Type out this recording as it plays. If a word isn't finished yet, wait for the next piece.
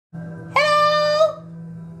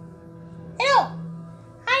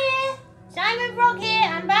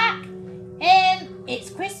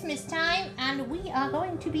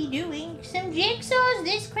to be doing some jigsaws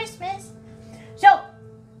this Christmas. So,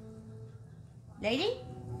 lady?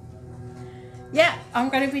 Yeah, I'm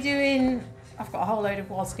going to be doing, I've got a whole load of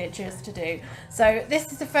WASGIJs to do. So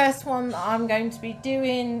this is the first one that I'm going to be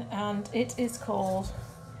doing, and it is called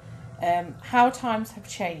How Times Have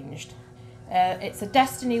Changed. It's a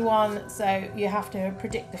Destiny one, so you have to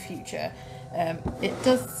predict the future. It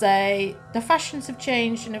does say the fashions have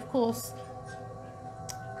changed, and of course,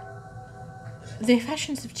 the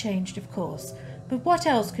fashions have changed, of course, but what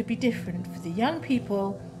else could be different for the young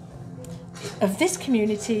people of this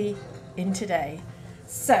community in today?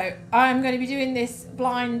 So I'm going to be doing this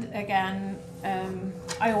blind again.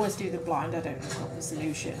 I always do the blind, I don't look up the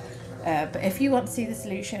solution. But if you want to see the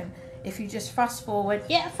solution, if you just fast forward,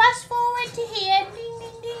 yeah, fast forward to here, ding,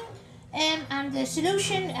 ding, ding, and the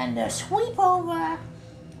solution and the sweep over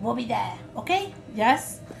will be there, okay?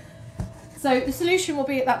 Yes? So the solution will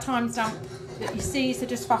be at that timestamp that you see, so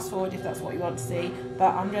just fast forward if that's what you want to see.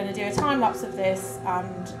 But I'm going to do a time lapse of this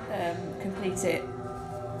and complete it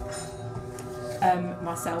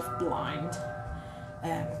myself blind.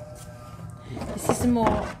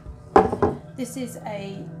 This is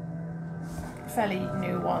a fairly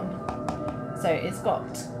new one, so it's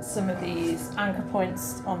got some of these anchor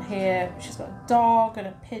points on here. She's got a dog and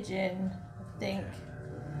a pigeon, I think.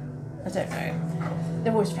 I don't know,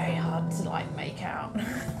 they're always very hard to like make out.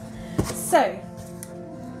 So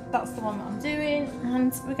that's the one that I'm doing,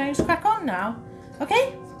 and we're going to crack on now.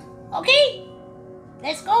 Okay,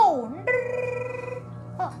 let's go.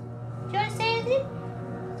 Oh, do you want to say anything?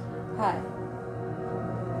 Hi.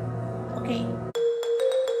 Okay.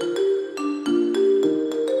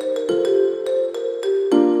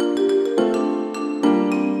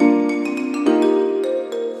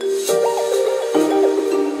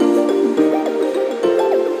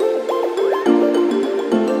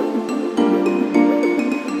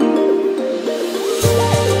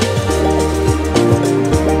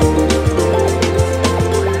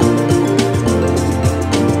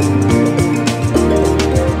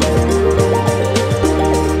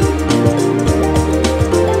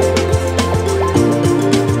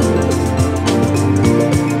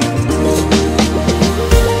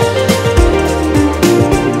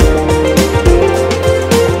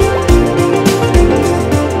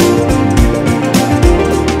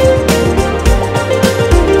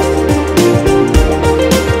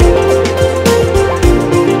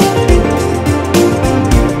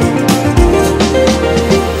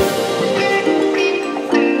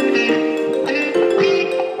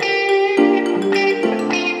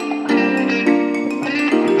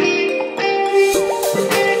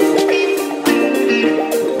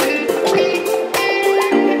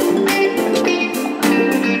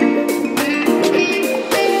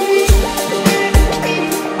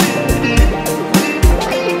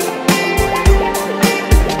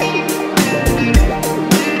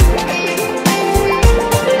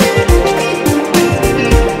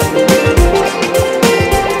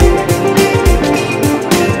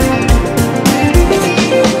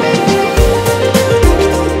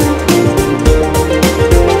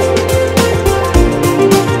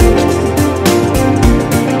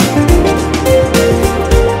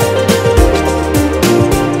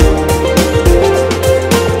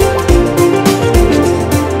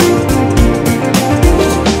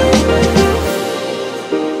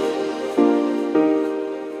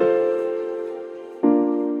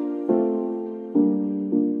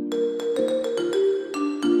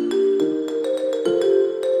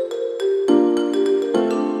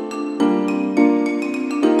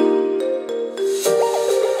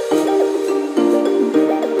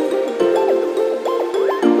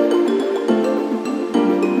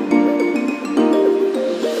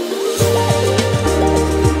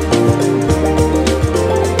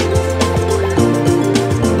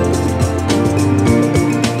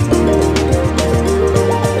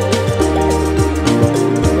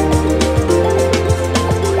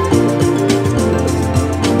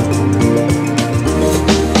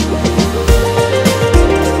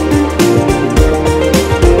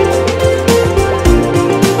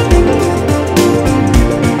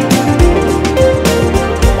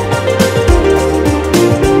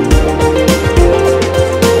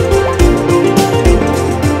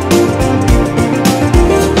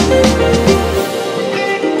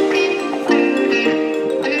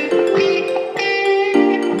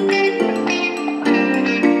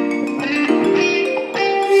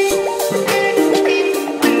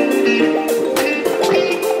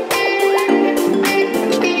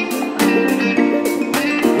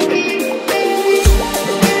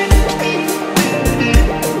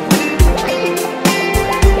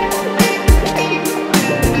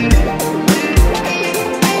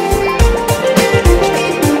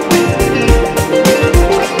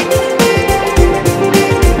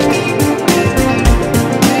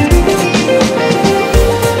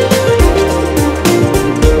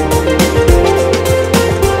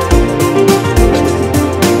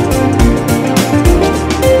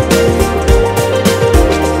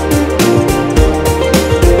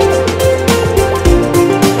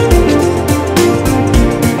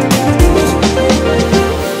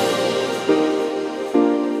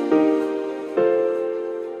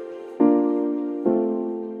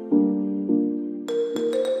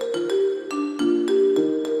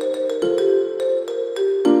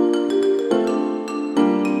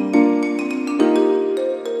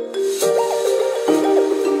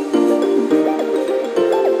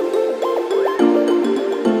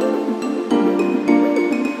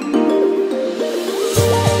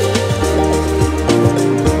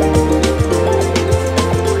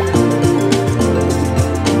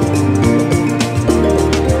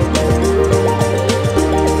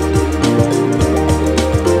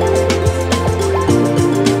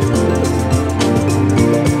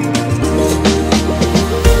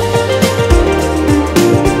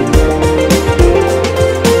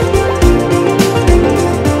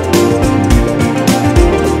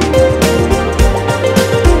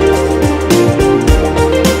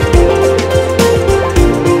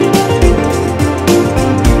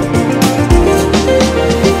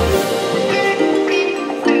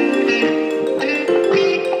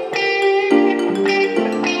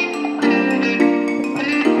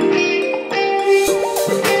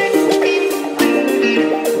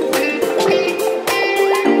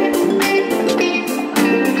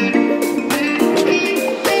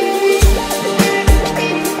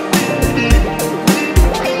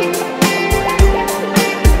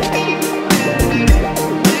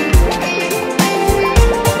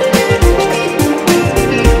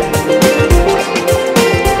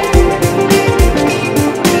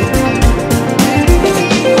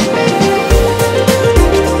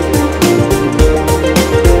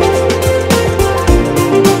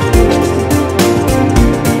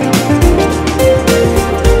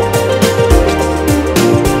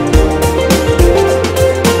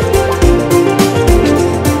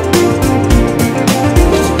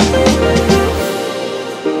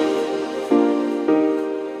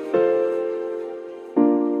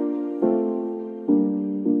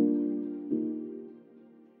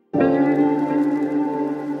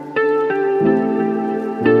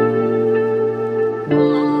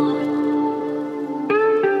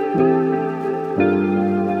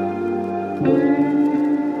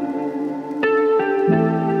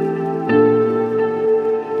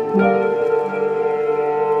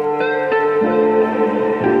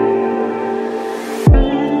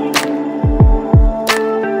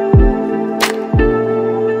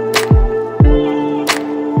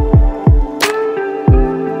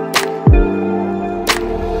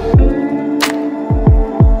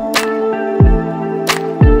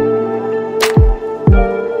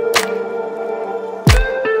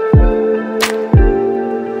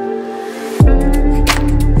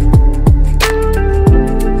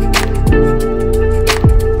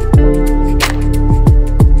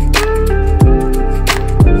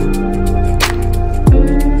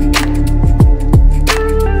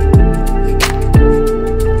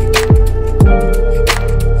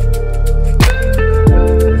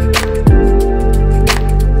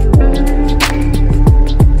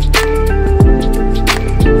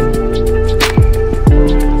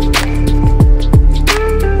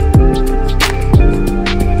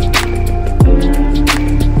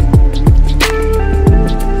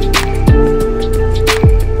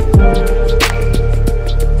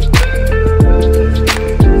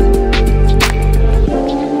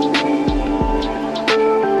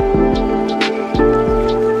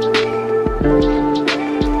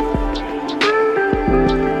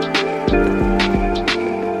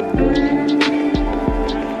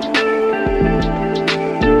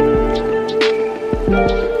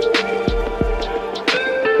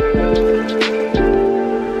 bye.